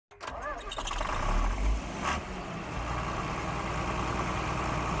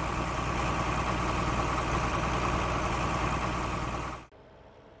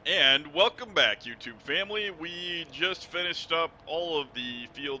And welcome back, YouTube family. We just finished up all of the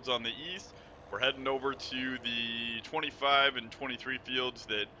fields on the east. We're heading over to the 25 and 23 fields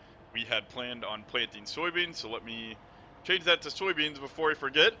that we had planned on planting soybeans. So let me change that to soybeans before I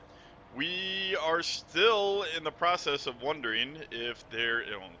forget. We are still in the process of wondering if there,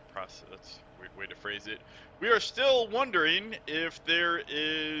 process, that's a weird way to phrase it. We are still wondering if there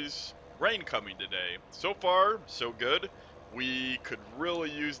is rain coming today. So far, so good. We could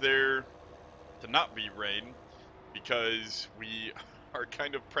really use there to not be rain because we are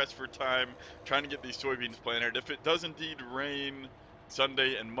kind of pressed for time trying to get these soybeans planted. If it does indeed rain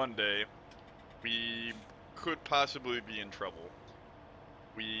Sunday and Monday, we could possibly be in trouble.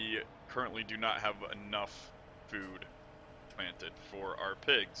 We currently do not have enough food planted for our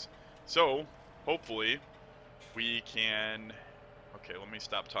pigs. So, hopefully, we can. Okay, let me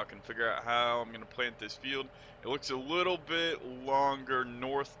stop talking and figure out how I'm going to plant this field. It looks a little bit longer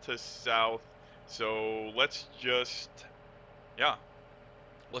north to south. So let's just, yeah,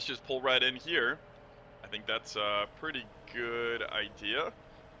 let's just pull right in here. I think that's a pretty good idea.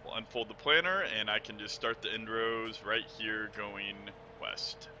 We'll unfold the planter and I can just start the end rows right here going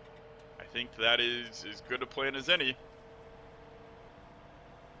west. I think that is as good a plan as any.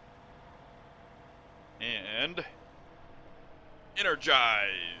 And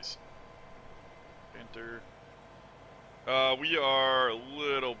energize. Enter. We are a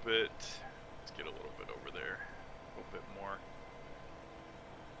little bit, let's get a little bit over there, a little bit more.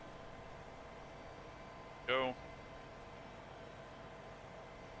 Go.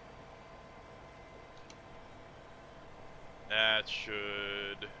 That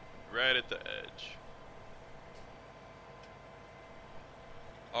should, right at the edge.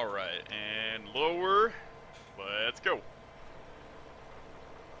 Alright, and lower, let's go.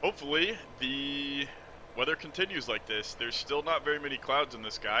 Hopefully, the weather continues like this. There's still not very many clouds in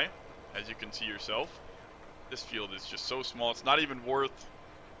the sky, as you can see yourself. This field is just so small, it's not even worth...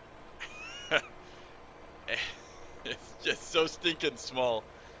 It's just so stinking small.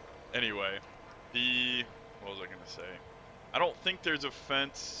 Anyway, what was I gonna say? I don't think there's a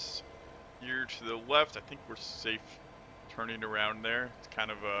fence here to the left. I think we're safe turning around there. It's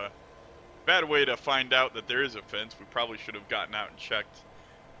kind of a bad way to find out that there is a fence. We probably should have gotten out and checked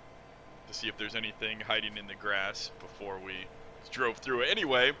to see if there's anything hiding in the grass before we drove through it.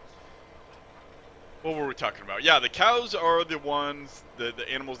 Anyway, what were we talking about? Yeah, the cows are the ones, the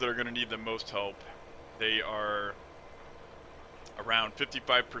animals that are going to need the most help. They are around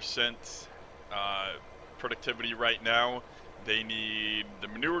 55% productivity right now. They need the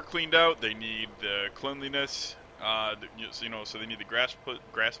manure cleaned out. They need the cleanliness. So they need the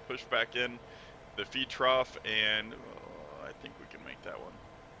grass pushed back in, the feed trough, and I think we can make that one.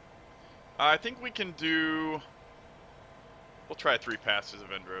 I think we can do. We'll try 3 passes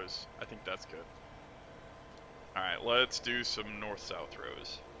of end rows. I think that's good. All right, let's do some north-south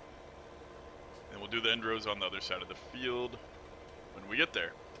rows, and we'll do the end rows on the other side of the field when we get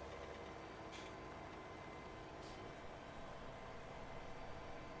there.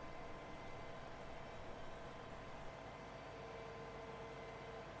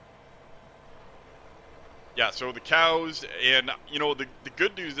 Yeah, so the cows, and the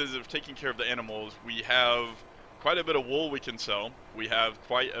good news is of taking care of the animals, we have quite a bit of wool we can sell. We have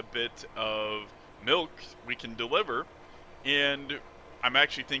quite a bit of milk we can deliver, and I'm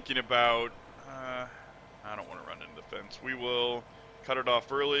actually thinking about, I don't want to run into the fence. We will cut it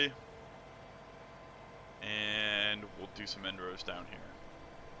off early, and we'll do some end rows down here.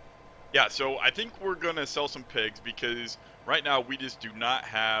 Yeah, so I think we're going to sell some pigs because right now we just do not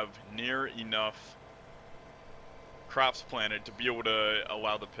have near enough crops planted to be able to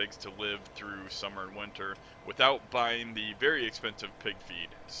allow the pigs to live through summer and winter without buying the very expensive pig feed.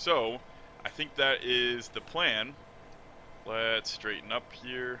 So I think that is the plan. Let's straighten up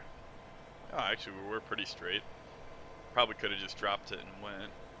here. Oh, actually we were pretty straight. Probably could have just dropped it and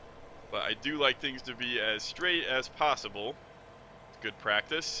went. But I do like things to be as straight as possible. It's good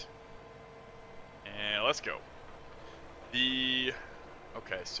practice. And let's go.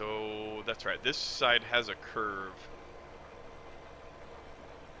 Okay, so that's right. This side has a curve.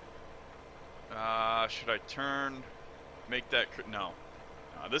 Should I turn, make that, no.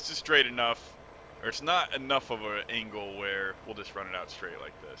 This is straight enough, or it's not enough of an angle where we'll just run it out straight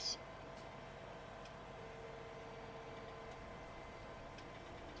like this.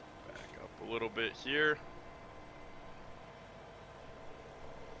 Back up a little bit here.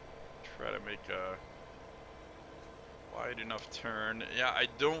 Try to make a wide enough turn. Yeah, I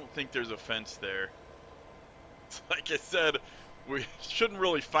don't think there's a fence there. Like I said, we shouldn't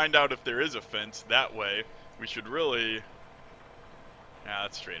really find out if there is a fence that way. We should really Nah,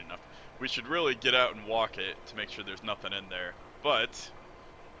 that's straight enough. We should really get out and walk it to make sure there's nothing in there. But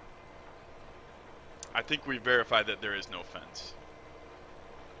I think we verified that there is no fence.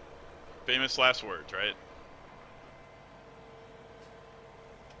 Famous last words, right?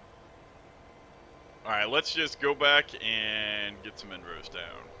 Alright, let's just go back and get some inrows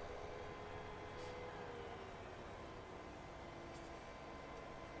down.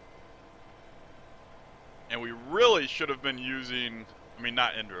 And we really should have been using, I mean,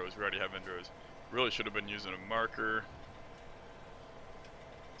 not inrows, we already have inrows. Really should have been using a marker.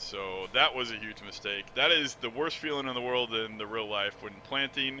 So that was a huge mistake. That is the worst feeling in the world in the real life when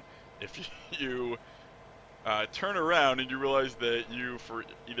planting. If you turn around and you realize that you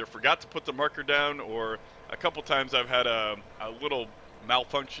either forgot to put the marker down, or a couple times I've had a little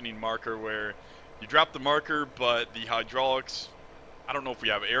malfunctioning marker where you drop the marker, but the hydraulics, I don't know if we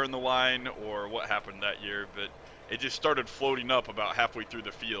have air in the line or what happened that year, but it just started floating up about halfway through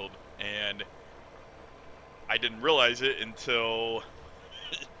the field, and I didn't realize it until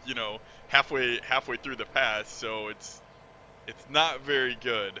you know, halfway through the pass. So it's not very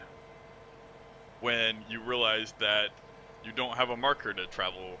good when you realize that you don't have a marker to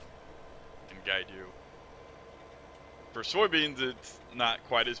travel and guide you. For soybeans, it's not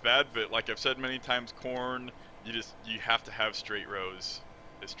quite as bad, but like I've said many times, corn, you have to have straight rows,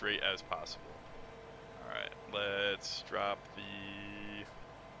 as straight as possible. All right, let's drop the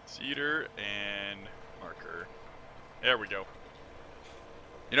seeder and marker. There we go.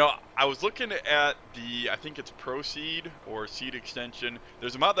 You know, I was looking at I think it's Pro Seed or Seed Extension.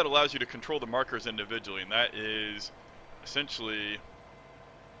 There's a mod that allows you to control the markers individually, and that is essentially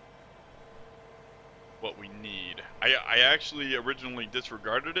what we need. I actually originally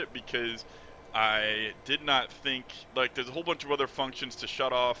disregarded it because I did not think, like, there's a whole bunch of other functions to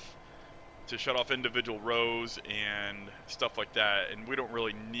shut off individual rows and stuff like that, and we don't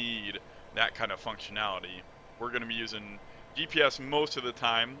really need that kind of functionality. We're going to be using GPS most of the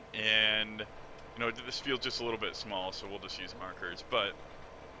time, and you know, this feels just a little bit small, so we'll just use markers. But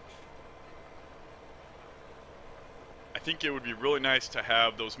I think it would be really nice to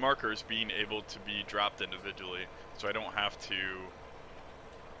have those markers being able to be dropped individually, so I don't have to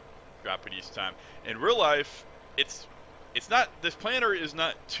drop it each time. In real life, it's not, this planner is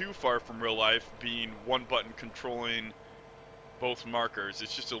not too far from real life, being one button controlling both markers.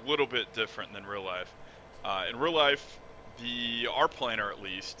 It's just a little bit different than real life. In real life, our planner at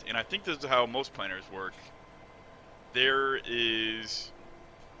least, and I think this is how most planners work, there is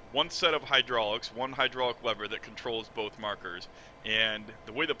one set of hydraulics, one hydraulic lever that controls both markers. And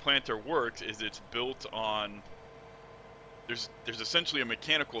the way the planter works is it's built on, there's essentially a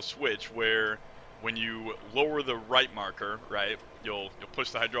mechanical switch where when you lower the right marker, right, you'll push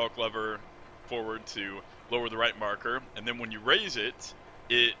the hydraulic lever forward to lower the right marker, and then when you raise it,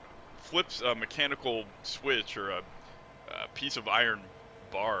 it flips a mechanical switch, or a piece of iron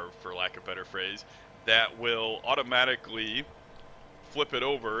bar, for lack of a better phrase, that will automatically flip it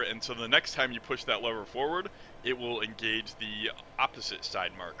over, and so the next time you push that lever forward, it will engage the opposite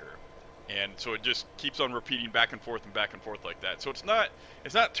side marker. And so it just keeps on repeating back and forth like that. So it's not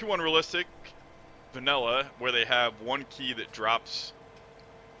too unrealistic, vanilla, where they have one key that drops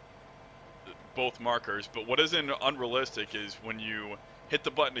both markers. But what isn't unrealistic is when you hit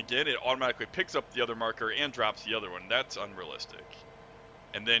the button again, it automatically picks up the other marker and drops the other one. That's unrealistic.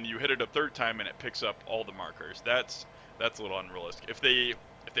 And then you hit it a third time and it picks up all the markers. That's a little unrealistic. If they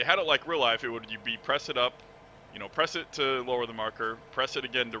had it like real life, it would be press it up, you know, press it to lower the marker, press it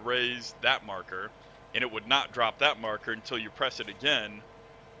again to raise that marker, and it would not drop that marker until you press it again,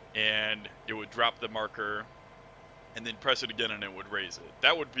 and it would drop the marker, and then press it again and it would raise it.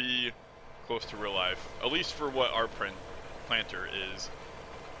 That would be close to real life, at least for what our planter is.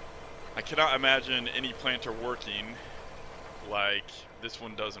 I cannot imagine any planter working like this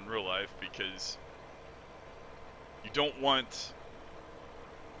one does in real life, because you don't want,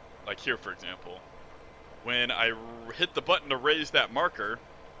 like here for example, when I hit the button to raise that marker,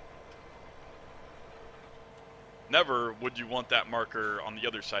 never would you want that marker on the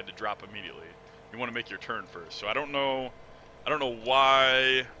other side to drop immediately. You want to make your turn first. So I don't know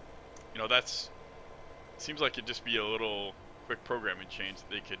why, you know, seems like it'd just be a little quick programming change that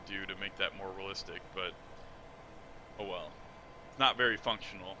they could do to make that more realistic, but oh well. It's not very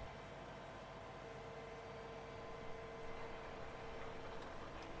functional.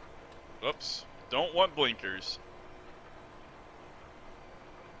 Oops, don't want blinkers.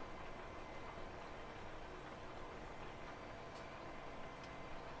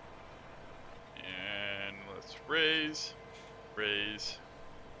 And let's raise.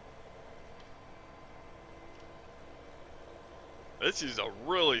 This is a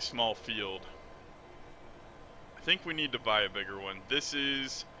really small field. I think we need to buy a bigger one. This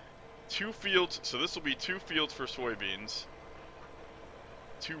is 2 fields, so this will be 2 fields for soybeans.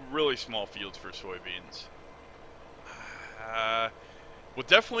 2 really small fields for soybeans. We'll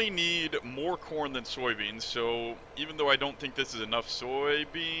definitely need more corn than soybeans, so even though I don't think this is enough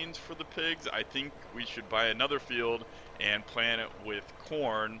soybeans for the pigs, I think we should buy another field and plant it with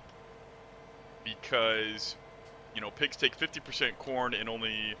corn because, pigs take 50% corn and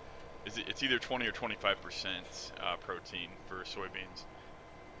only, it's either 20 or 25% protein for soybeans.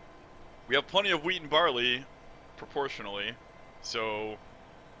 We have plenty of wheat and barley, proportionally, so,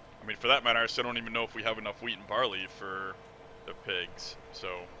 I mean, for that matter, I still don't even know if we have enough wheat and barley for the pigs, so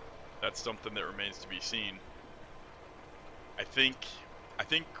that's something that remains to be seen. I think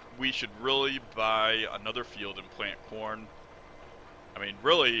we should really buy another field and plant corn. I mean,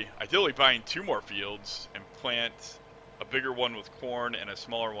 really, ideally buying 2 more fields and plant a bigger one with corn and a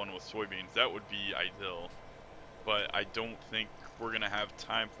smaller one with soybeans. That would be ideal. But I don't think we're going to have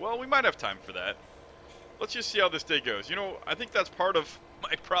time. Well, we might have time for that. Let's just see how this day goes. I think that's part of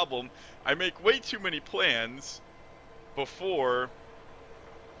my problem. I make way too many plans before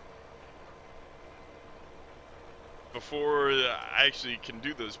I actually can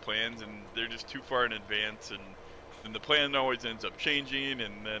do those plans, and they're just too far in advance, and then the plan always ends up changing,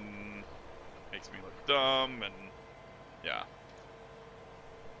 and then makes me look dumb, and yeah.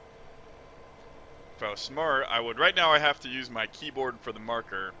 If I was smart, I would. Right now I have to use my keyboard for the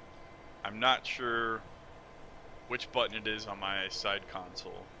marker. I'm not sure which button it is on my side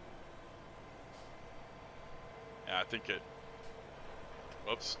console. Yeah, I think it...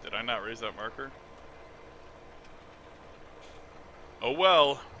 Whoops, did I not raise that marker? Oh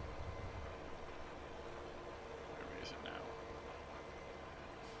well. Raise it now.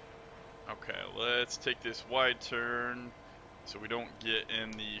 Okay, let's take this wide turn so we don't get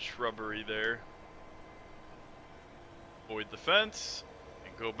in the shrubbery there. Avoid the fence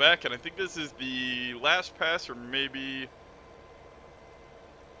and go back, and I think this is the last pass, or maybe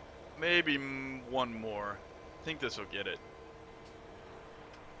one more. I think this will get it.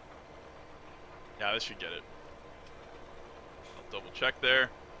 Yeah, this should get it. I'll double check there.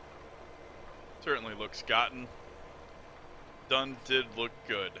 Certainly looks gotten. Done did look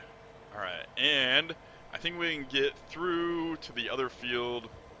good. Alright, and I think we can get through to the other field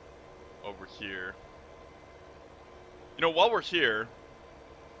over here. While we're here,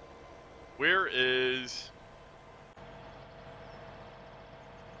 where's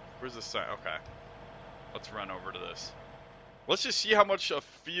the sign? Okay, let's run over to this. Let's just see how much a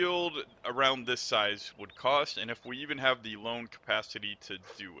field around this size would cost, and if we even have the loan capacity to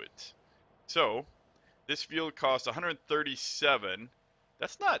do it. So, this field costs 137.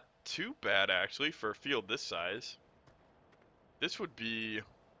 That's not too bad, actually, for a field this size. This would be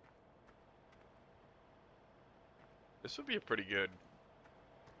a pretty good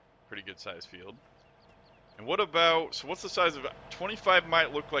size field. And what about, so what's the size of, 25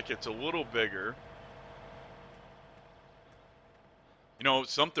 might look like it's a little bigger.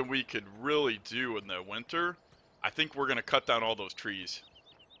 Something we could really do in the winter, I think we're going to cut down all those trees.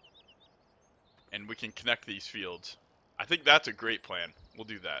 And we can connect these fields. I think that's a great plan. We'll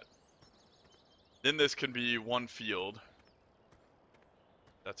do that. Then this can be one field.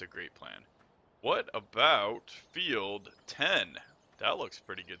 That's a great plan. What about field 10? That looks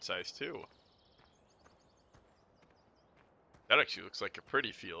pretty good size too. That actually looks like a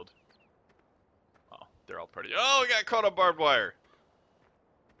pretty field. Oh, they're all pretty. Oh, we got caught on barbed wire.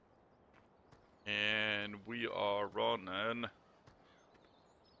 And we are running.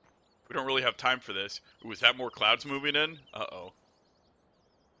 We don't really have time for this. Ooh, is that more clouds moving in? Uh-oh.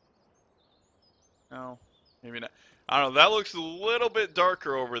 No, maybe not. I don't know. That looks a little bit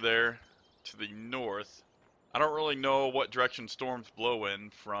darker over there to the north. I don't really know what direction storms blow in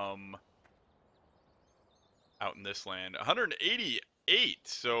from out in this land. 188.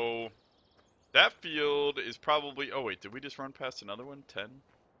 So that field is probably... Oh, wait. Did we just run past another one? 10?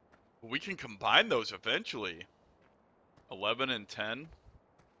 We can combine those eventually. 11 and 10.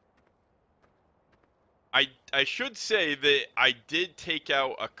 I should say that I did take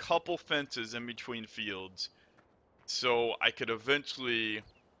out a couple fences in between fields, so I could eventually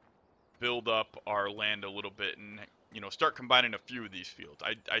build up our land a little bit and start combining a few of these fields.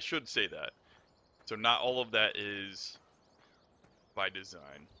 I should say that. So not all of that is by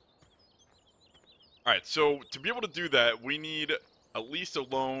design. All right, so to be able to do that, we need at least a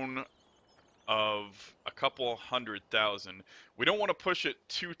loan of a couple 100,000. We don't want to push it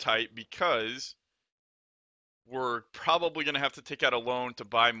too tight because we're probably going to have to take out a loan to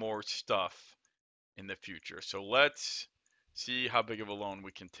buy more stuff in the future. So let's See how big of a loan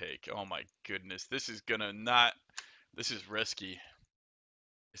we can take. Oh my goodness, this is gonna not. This is risky.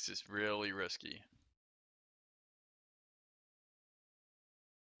 This is really risky.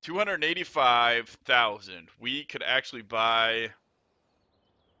 285,000. We could actually buy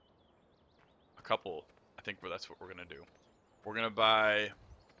a couple. I think that's what we're gonna do. We're gonna buy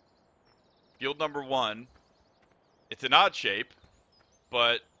field number 1. It's an odd shape,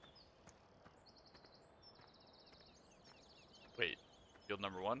 but wait, field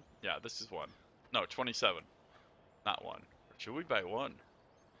number 1? Yeah, this is 1. No, 27. Not 1. Or should we buy 1?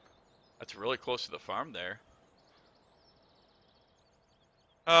 That's really close to the farm there.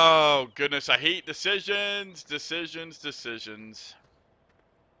 Oh, goodness. I hate decisions. Decisions, decisions.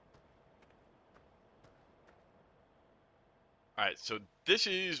 All right, so this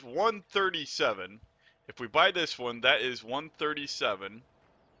is 137. If we buy this one, that is 137.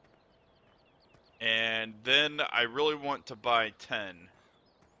 And then I really want to buy 10.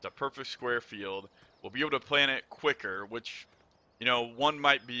 It's a perfect square field. We'll be able to plan it quicker, which, you know, 1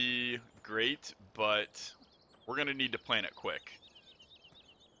 might be great, but we're going to need to plan it quick.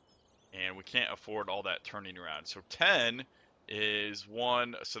 And we can't afford all that turning around. So 10 is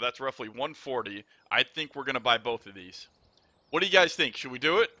 1, so that's roughly 140. I think we're going to buy both of these. What do you guys think? Should we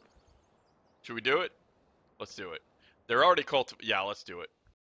do it? Should we do it? Let's do it. They're already cultivated. Yeah, let's do it.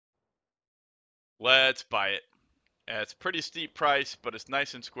 Let's buy it. It's a pretty steep price, but it's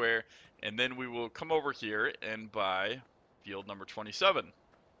nice and square. And then we will come over here and buy field number 27.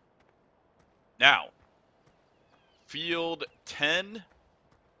 Now, field 10.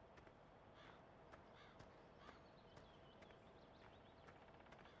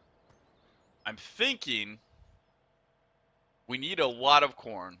 I'm thinking we need a lot of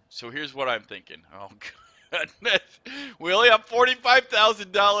corn. So here's what I'm thinking. Oh, goodness. We only have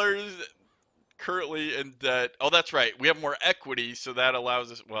 $45,000 currently in debt. Oh, that's right. We have more equity, so that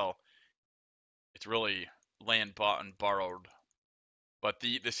allows us, well, it's really land bought and borrowed. But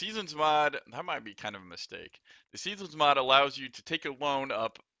the seasons mod, that might be kind of a mistake. The seasons mod allows you to take a loan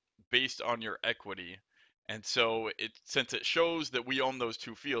up based on your equity. And so since it shows that we own those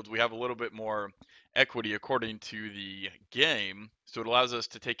 2 fields, we have a little bit more equity according to the game. So it allows us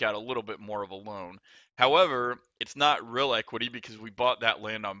to take out a little bit more of a loan. However, it's not real equity because we bought that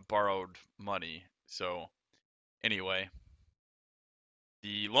land on borrowed money. So anyway,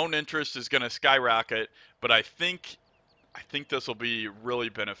 the loan interest is going to skyrocket, but I think this will be really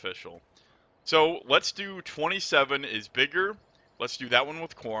beneficial. So let's do 27 is bigger. Let's do that one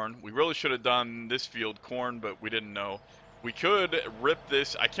with corn. We really should have done this field corn, but we didn't know. We could rip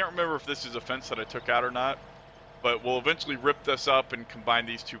this. I can't remember if this is a fence that I took out or not, but we'll eventually rip this up and combine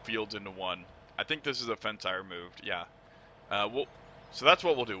these 2 fields into one. I think this is a fence I removed. Yeah. So that's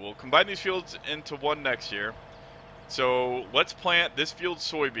what we'll do. We'll combine these fields into one next year. So let's plant this field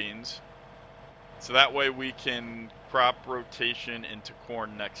soybeans. So that way we can crop rotation into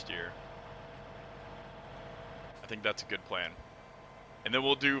corn next year. I think that's a good plan. And then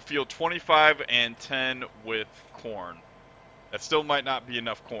we'll do field 25 and 10 with corn. That still might not be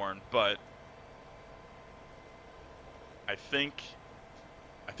enough corn, but I think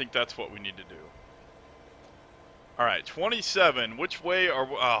that's what we need to do. All right, 27. Which way are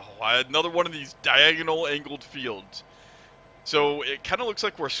we? Oh, another one of these diagonal angled fields. So it kind of looks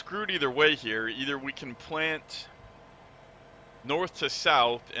like we're screwed either way here. Either we can plant north to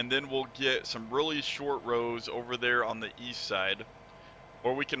south, and then we'll get some really short rows over there on the east side.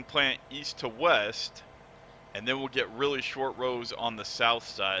 Or we can plant east to west, and then we'll get really short rows on the south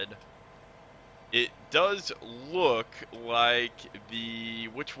side. It does look like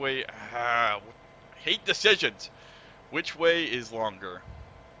which way, hate decisions. Which way is longer?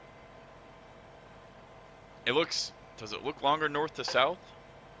 Does it look longer north to south?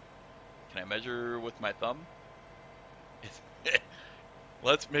 Can I measure with my thumb?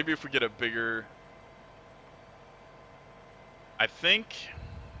 Maybe if we get a bigger, I think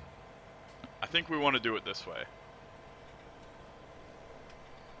we want to do it this way.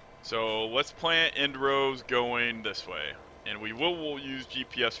 So let's plant end rows going this way. And we'll use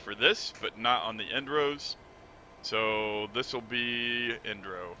GPS for this, but not on the end rows. So this will be end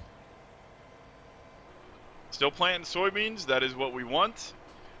row. Still planting soybeans, that is what we want.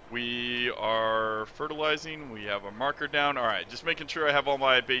 We are fertilizing, we have a marker down. All right, just making sure I have all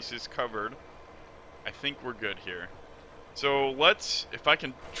my bases covered. I think we're good here. So if I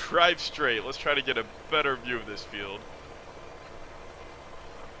can drive straight, let's try to get a better view of this field.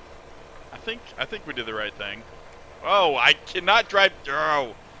 I think we did the right thing. Oh, I cannot drive.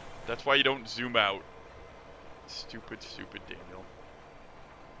 Oh, that's why you don't zoom out. Stupid Daniel.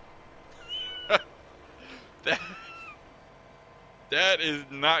 That is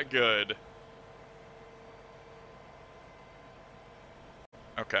not good.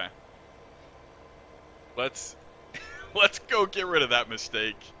 Okay. Let's go get rid of that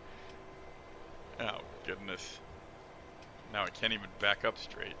mistake. Oh, goodness. Now I can't even back up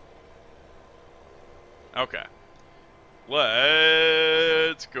straight. Okay.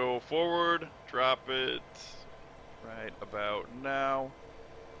 Let's go forward. Drop it right about now.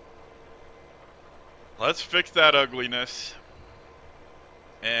 Let's fix that ugliness.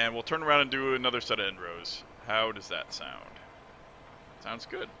 And we'll turn around and do another set of end rows. How does that sound? Sounds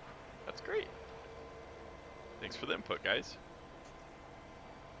good. That's great. Thanks for the input, guys.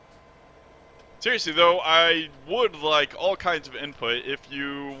 Seriously, though, I would like all kinds of input. If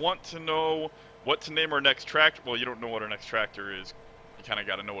you want to know what to name our next tractor, well, you don't know what our next tractor is. You kind of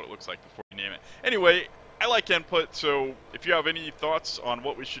got to know what it looks like before you name it. Anyway, I like input, so if you have any thoughts on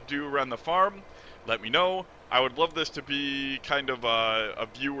what we should do around the farm, let me know. I would love this to be kind of a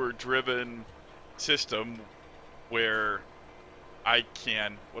viewer-driven system where I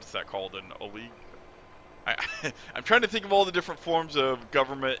can, what's that called, an olig? I'm trying to think of all the different forms of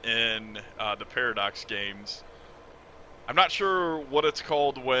government in the Paradox games. I'm not sure what it's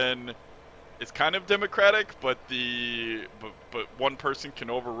called when it's kind of democratic, but but one person can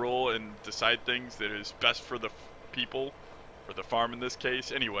overrule and decide things that is best for the people, or the farm in this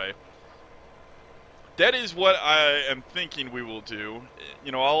case. Anyway, that is what I am thinking we will do.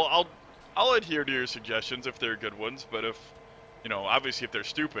 You know, I'll adhere to your suggestions if they're good ones, but if you know, obviously if they're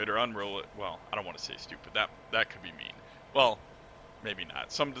stupid or unreal, well, I don't want to say stupid. That could be mean. Well, maybe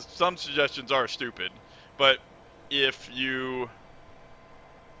not. Some suggestions are stupid, but if you,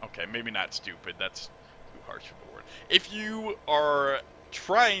 okay, maybe not stupid. That's too harsh of a word. If you are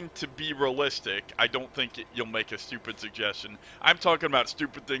trying to be realistic, I don't think you'll make a stupid suggestion. I'm talking about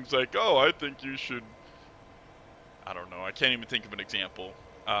stupid things like, oh, I think you should, I don't know. I can't even think of an example.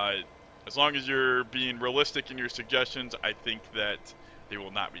 As long as you're being realistic in your suggestions, I think that they will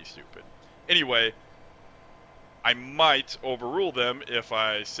not be stupid. Anyway, I might overrule them if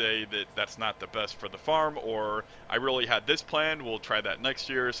I say that that's not the best for the farm, or I really had this planned, we'll try that next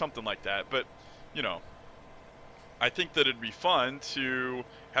year, something like that. But, you know, I think that it'd be fun to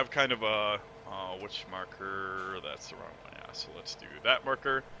have kind of a, which marker? That's the wrong one. Yeah, so let's do that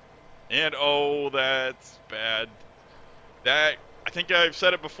marker. And, oh, that's bad. That, I think I've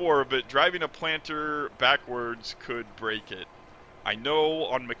said it before, but driving a planter backwards could break it. I know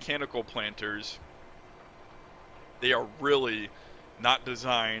on mechanical planters, they are really not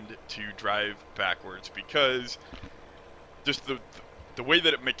designed to drive backwards because just the way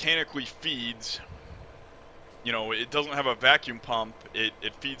that it mechanically feeds, you know, it doesn't have a vacuum pump. It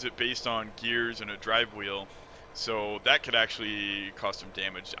feeds it based on gears and a drive wheel, so that could actually cause some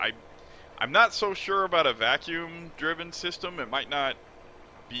damage. I'm not so sure about a vacuum-driven system. It might not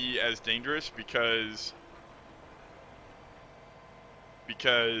be as dangerous because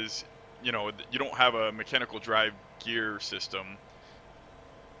you know, you don't have a mechanical drive gear system,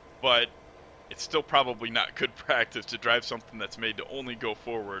 but it's still probably not good practice to drive something that's made to only go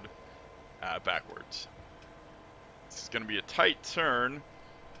forward backwards. This is going to be a tight turn,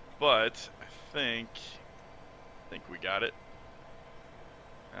 but I think we got it.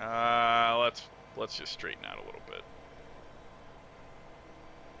 Let's just straighten out a little bit.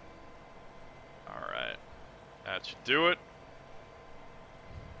 All right, that should do it.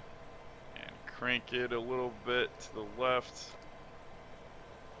 And crank it a little bit to the left.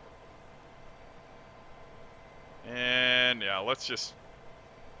 And yeah, let's just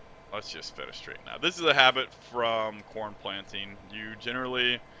finish straight now. This is a habit from corn planting. You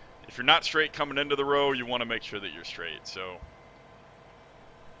generally, if you're not straight coming into the row, you want to make sure that you're straight. So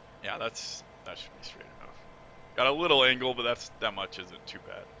yeah, that should be straight enough. Got a little angle, but that much isn't too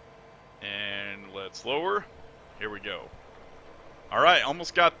bad. And let's lower. Here we go. All right,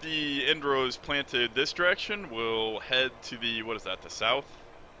 almost got the end rows planted this direction. We'll head to the, what is that, the south?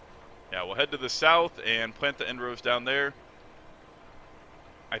 Yeah, we'll head to the south and plant the end rows down there.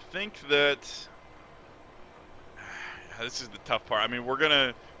 I think that this is the tough part. I mean, we're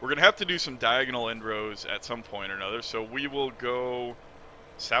gonna have to do some diagonal end rows at some point or another. So we will go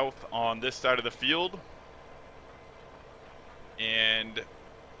south on this side of the field. And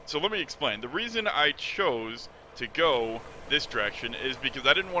so let me explain. The reason I chose to go this direction is because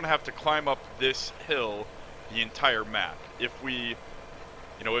I didn't want to have to climb up this hill the entire map. If we,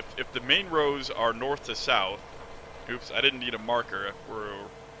 you know, if the main rows are north to south, oops, I didn't need a marker.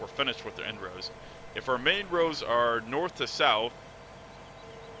 We're finished with the end rows. If our main rows are north to south,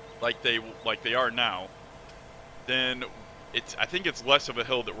 like they are now, then I think it's less of a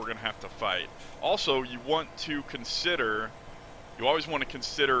hill that we're gonna have to fight. Also, you want to consider you always want to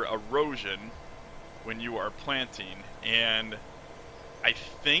consider erosion when you are planting, and I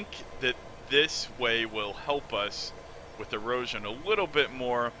think that this way will help us with erosion a little bit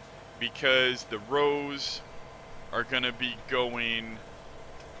more, because the rows are going to be going,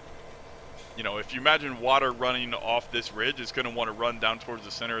 you know, if you imagine water running off this ridge, it's going to want to run down towards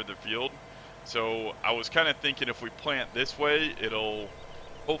the center of the field. So I was kind of thinking if we plant this way, it'll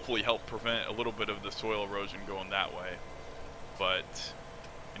hopefully help prevent a little bit of the soil erosion going that way. But,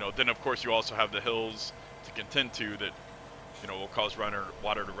 you know, then of course you also have the hills to contend to that, you know, will cause water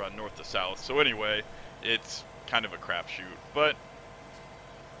to run north to south. So anyway, it's kind of a crapshoot. But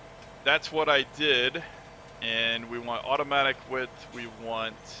that's what I did. And we want automatic width. We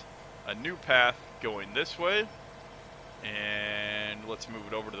want a new path going this way. And let's move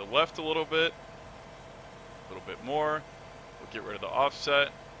it over to the left a little bit more. We'll get rid of the offset,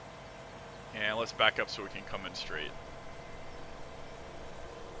 and let's back up so we can come in straight.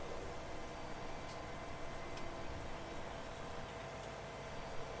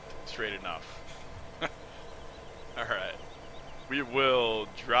 Straight enough. All right, we will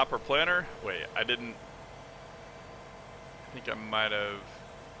drop our planter. Wait, I think I might have.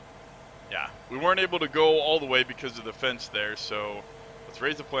 Yeah, we weren't able to go all the way because of the fence there, so let's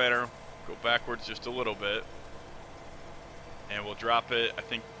raise the planter, go backwards just a little bit, and we'll drop it, I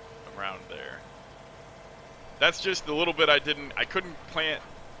think, around there. That's just the little bit I couldn't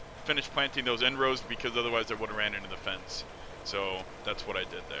finish planting those end rows because otherwise I would have ran into the fence. So that's what I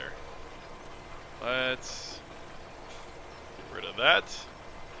did there. Let's get rid of that.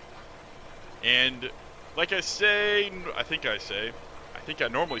 And like I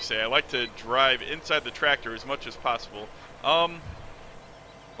normally say, I like to drive inside the tractor as much as possible. Let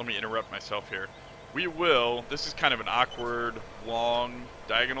me interrupt myself here. This is kind of an awkward, long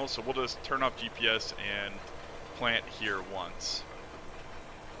diagonal, so we'll just turn off GPS and plant here once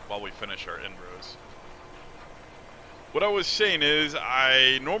while we finish our end rows. What I was saying is,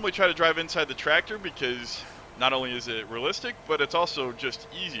 I normally try to drive inside the tractor because not only is it realistic, but it's also just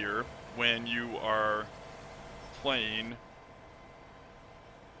easier when you are playing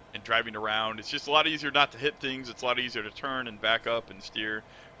and driving around. It's just a lot easier not to hit things. It's a lot easier to turn and back up and steer.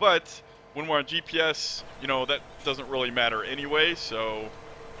 But when we're on GPS, you know, that doesn't really matter anyway. So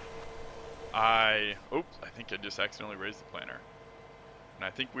I think I just accidentally raised the planter. And I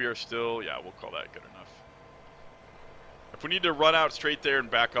think we are still, yeah, we'll call that good enough. If we need to run out straight there and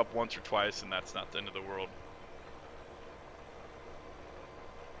back up once or twice, then that's not the end of the world.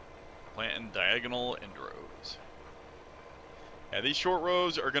 Planting diagonal end rows. Yeah, these short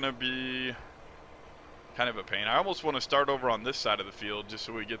rows are going to be kind of a pain. I almost want to start over on this side of the field just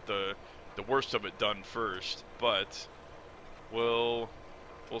so we get the worst of it done first, but we'll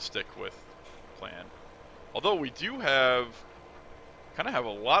stick with the plan. Although we do have a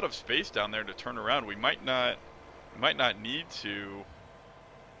lot of space down there to turn around. We might not need to.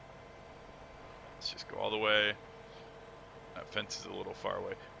 Let's just go all the way. That fence is a little far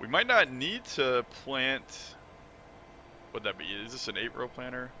away. We might not need to plant. What'd that be? Is this an 8-row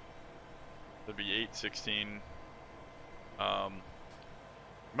planter? That'd be 8, 16.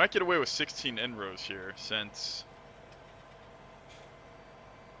 We might get away with 16 end rows here since.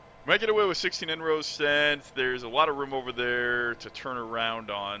 We might get away with 16 end rows since there's a lot of room over there to turn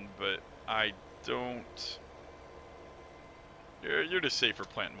around on, but I don't. You're just safer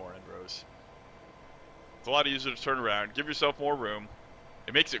planting more end rows. It's a lot easier to turn around. Give yourself more room.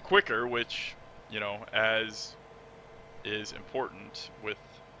 It makes it quicker, which, you know, as is important with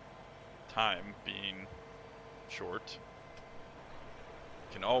time being short.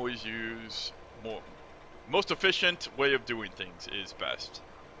 Can always use more. Most efficient way of doing things is best.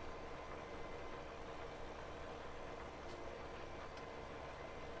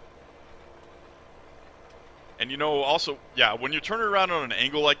 And you know, also, yeah, when you're turning around on an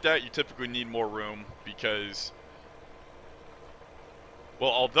angle like that, you typically need more room because, well,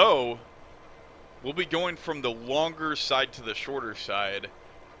 although we'll be going from the longer side to the shorter side,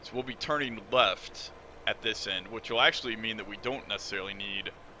 so we'll be turning left at this end, which will actually mean that we don't necessarily need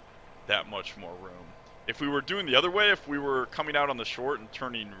that much more room. If we were doing the other way, if we were coming out on the short and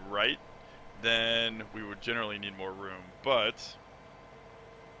turning right, then we would generally need more room. But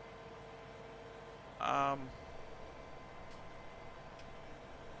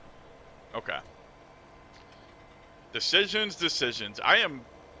okay. Decisions. I am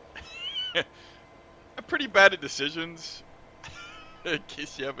I'm pretty bad at decisions, in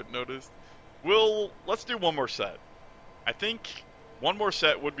case you haven't noticed. Let's do one more set. I think one more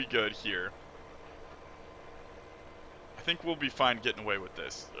set would be good here. I think we'll be fine getting away with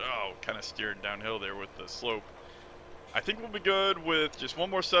this. Oh, kind of steering downhill there with the slope. I think we'll be good with just one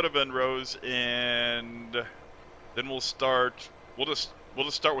more set of end rows, and then we'll start. We'll just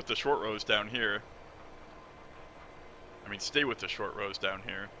start with the short rows down here. I mean, stay with the short rows down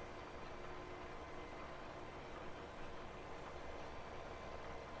here.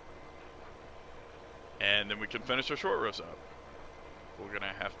 And then we can finish our short rows up. We're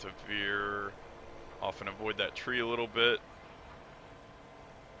gonna have to veer off and avoid that tree a little bit.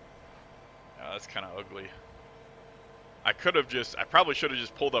 That's kind of ugly. I probably should have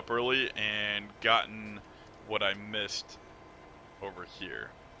just pulled up early and gotten what I missed over here.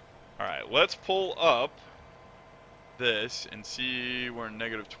 Alright, let's pull up this and see we're in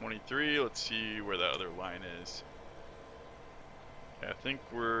 -23. Let's see where that other line is. Okay, I think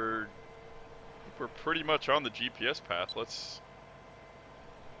we're pretty much on the GPS path. Let's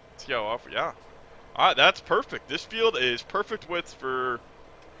see how off. Yeah. Alright, that's perfect. This field is perfect width for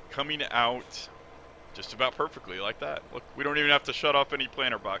coming out just about perfectly like that. Look, we don't even have to shut off any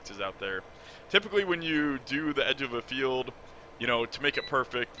planter boxes out there. Typically when you do the edge of a field, you know, to make it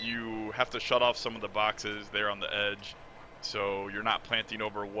perfect, you have to shut off some of the boxes there on the edge, so you're not planting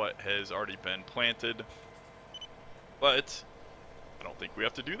over what has already been planted. But I don't think we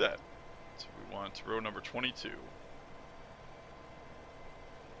have to do that. So we want row number 22.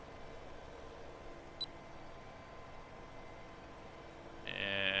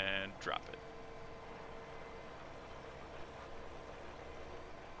 And drop it.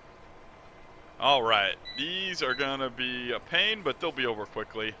 Alright, these are gonna be a pain, but they'll be over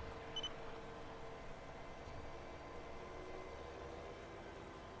quickly.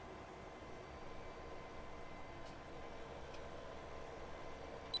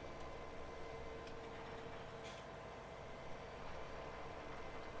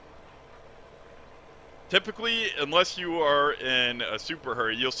 Typically, unless you are in a super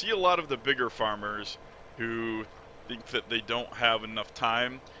hurry, you'll see a lot of the bigger farmers who think that they don't have enough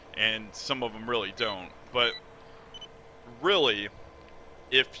time, and some of them really don't. But really,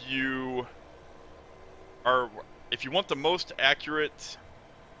 if you want the most accurate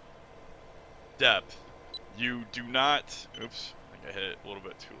depth, you do not, oops, I think I hit it a little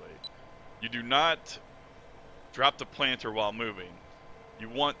bit too late. You do not drop the planter while moving. You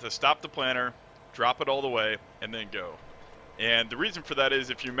want to stop the planter, drop it all the way, and then go. And the reason for that is,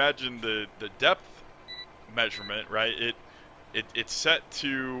 if you imagine the depth measurement, right, it's set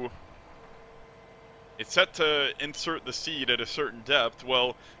to insert the seed at a certain depth.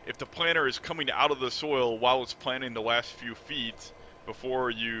 Well, if the planter is coming out of the soil while it's planting the last few feet before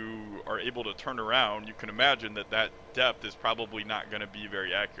you are able to turn around, you can imagine that that depth is probably not going to be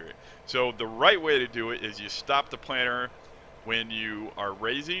very accurate. So the right way to do it is you stop the planter when you are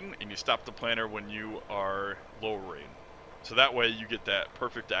raising, and you stop the planter when you are lowering. So that way you get that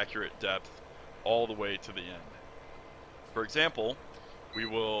perfect accurate depth all the way to the end. For example, we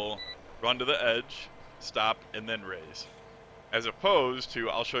will run to the edge, stop, and then raise. As opposed to,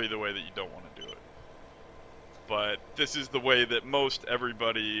 I'll show you the way that you don't want to do it. But this is the way that most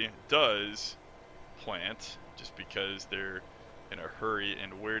everybody does plant, just because they're in a hurry.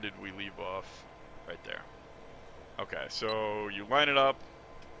 And where did we leave off? Right there. Okay, so you line it up,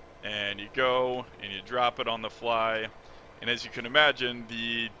 and you go, and you drop it on the fly. And as you can imagine,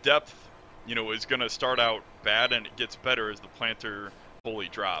 the depth, you know, is going to start out bad, and it gets better as the planter fully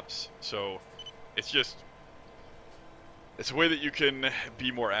drops. So it's a way that you can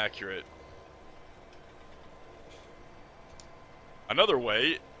be more accurate. Another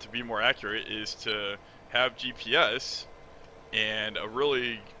way to be more accurate is to have GPS and a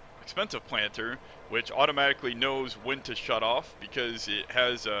really expensive planter, which automatically knows when to shut off, because it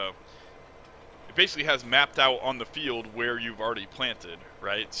basically has mapped out on the field where you've already planted,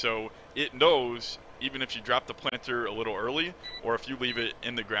 right? So it knows, even if you drop the planter a little early, or if you leave it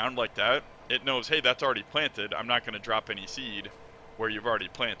in the ground like that, it knows, hey, that's already planted. I'm not going to drop any seed where you've already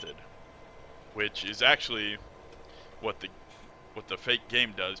planted, which is actually what the fake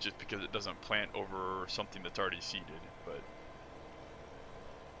game does, just because it doesn't plant over something that's already seeded. But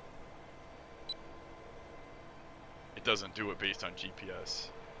it doesn't do it based on GPS.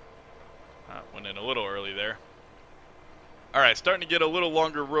 Went in a little early there. Alright, starting to get a little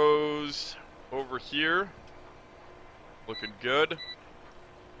longer rows over here. Looking good.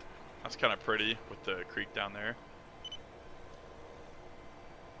 That's kind of pretty with the creek down there.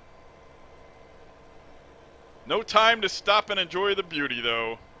 No time to stop and enjoy the beauty,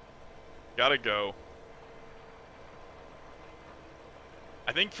 though. Gotta go.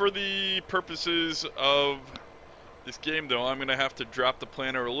 I think for the purposes of this game, though, I'm going to have to drop the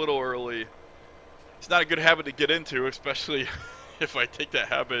planter a little early. It's not a good habit to get into, especially if I take that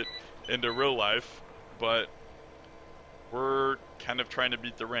habit into real life. But We're kind of trying to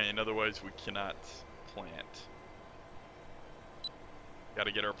beat the rain, otherwise we cannot plant. Got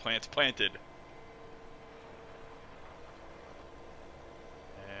to get our plants planted.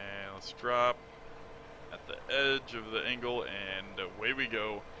 And let's drop at the edge of the angle, and away we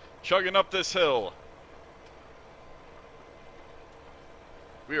go. Chugging up this hill.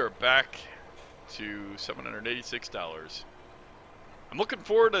 We are back to $786. I'm looking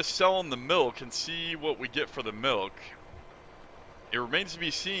forward to selling the milk and see what we get for the milk. It remains to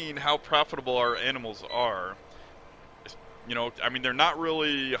be seen how profitable our animals are. You know, I mean, they're not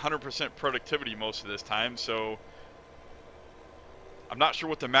really 100% productivity most of this time, so I'm not sure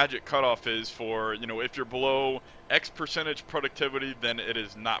what the magic cutoff is for, you know, if you're below X percentage productivity, then it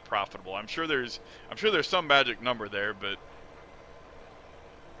is not profitable. I'm sure there's some magic number there, but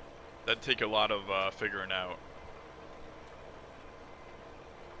that'd take a lot of figuring out.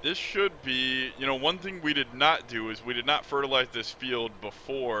 This should be, you know, one thing we did not do is we did not fertilize this field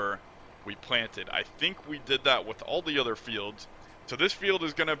before we planted. I think we did that with all the other fields. So this field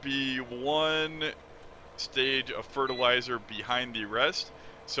is going to be one stage of fertilizer behind the rest.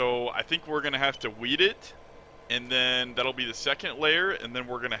 So I think we're going to have to weed it, and then that'll be the second layer, and then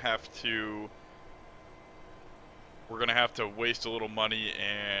we're going to have to waste a little money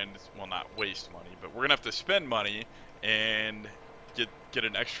and, well, not waste money, but we're going to have to spend money and get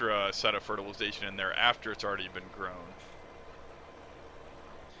an extra set of fertilization in there after it's already been grown.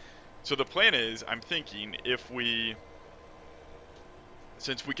 So the plan is, I'm thinking,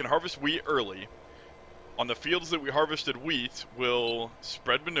 since we can harvest wheat early, on the fields that we harvested wheat, we'll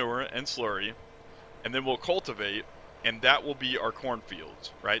spread manure and slurry, and then we'll cultivate, and that will be our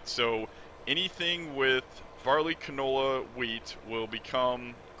cornfields, right? So anything with barley, canola, wheat will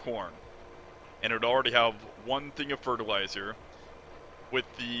become corn, and it'll already have one thing of fertilizer. With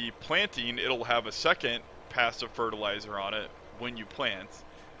the planting, it'll have a second pass of fertilizer on it when you plant,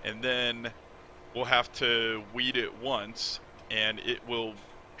 and then we'll have to weed it once, and it will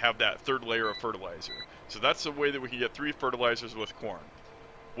have that third layer of fertilizer. So that's the way that we can get 3 fertilizers with corn.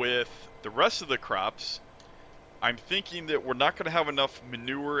 With the rest of the crops, I'm thinking that we're not going to have enough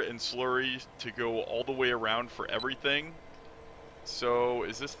manure and slurry to go all the way around for everything. So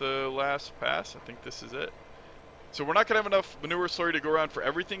is this the last pass? I think this is it. So we're not going to have enough manure slurry to go around for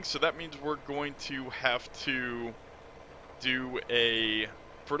everything, so that means we're going to have to do a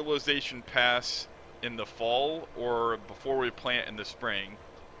fertilization pass in the fall or before we plant in the spring.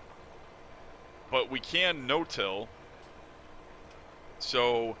 But we can no-till,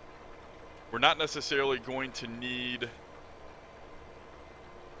 so we're not necessarily going to need...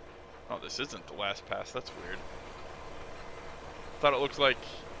 Oh, this isn't the last pass. That's weird. Thought it looked like...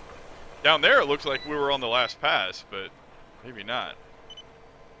 Down there it looks like we were on the last pass, but maybe not.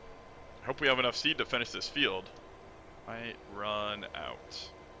 I hope we have enough seed to finish this field. Might run out.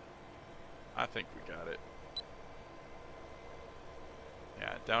 I think we got it.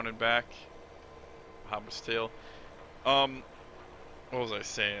 Yeah, down and back. Hobbit's tail. What was I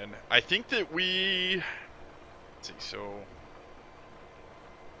saying? I think that we... Let's see, so...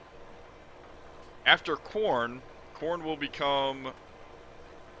 After corn will become...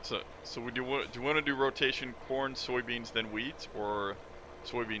 So do you want to do rotation corn, soybeans, then wheat, or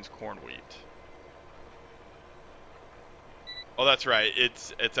soybeans, corn, wheat? Oh, that's right.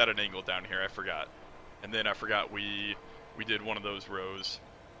 It's at an angle down here. I forgot. And then I forgot we did one of those rows.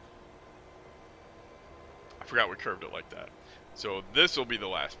 I forgot we curved it like that. So this will be the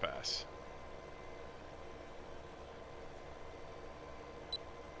last pass.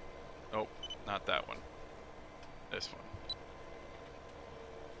 Nope, not that one. This one.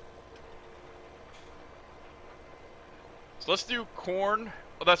 So let's do corn.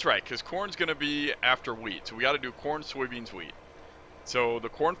 Oh, that's right, because corn's going to be after wheat. So we got to do corn, soybeans, wheat. So the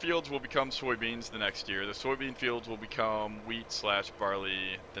corn fields will become soybeans the next year. The soybean fields will become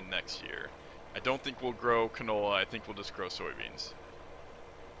wheat/barley the next year. I don't think we'll grow canola. I think we'll just grow soybeans.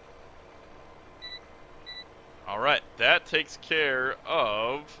 All right, that takes care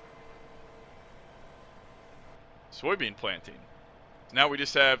of soybean planting. Now we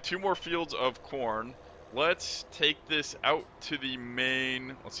just have 2 more fields of corn. Let's take this out to the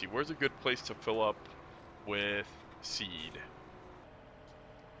main. Let's see, where's a good place to fill up with seed?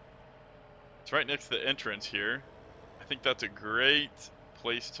 It's right next to the entrance here. I think that's a great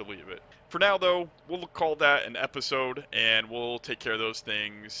place to leave it. For now, though, we'll call that an episode, and we'll take care of those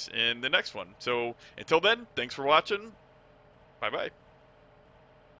things in the next one. So until then, thanks for watching. Bye-bye.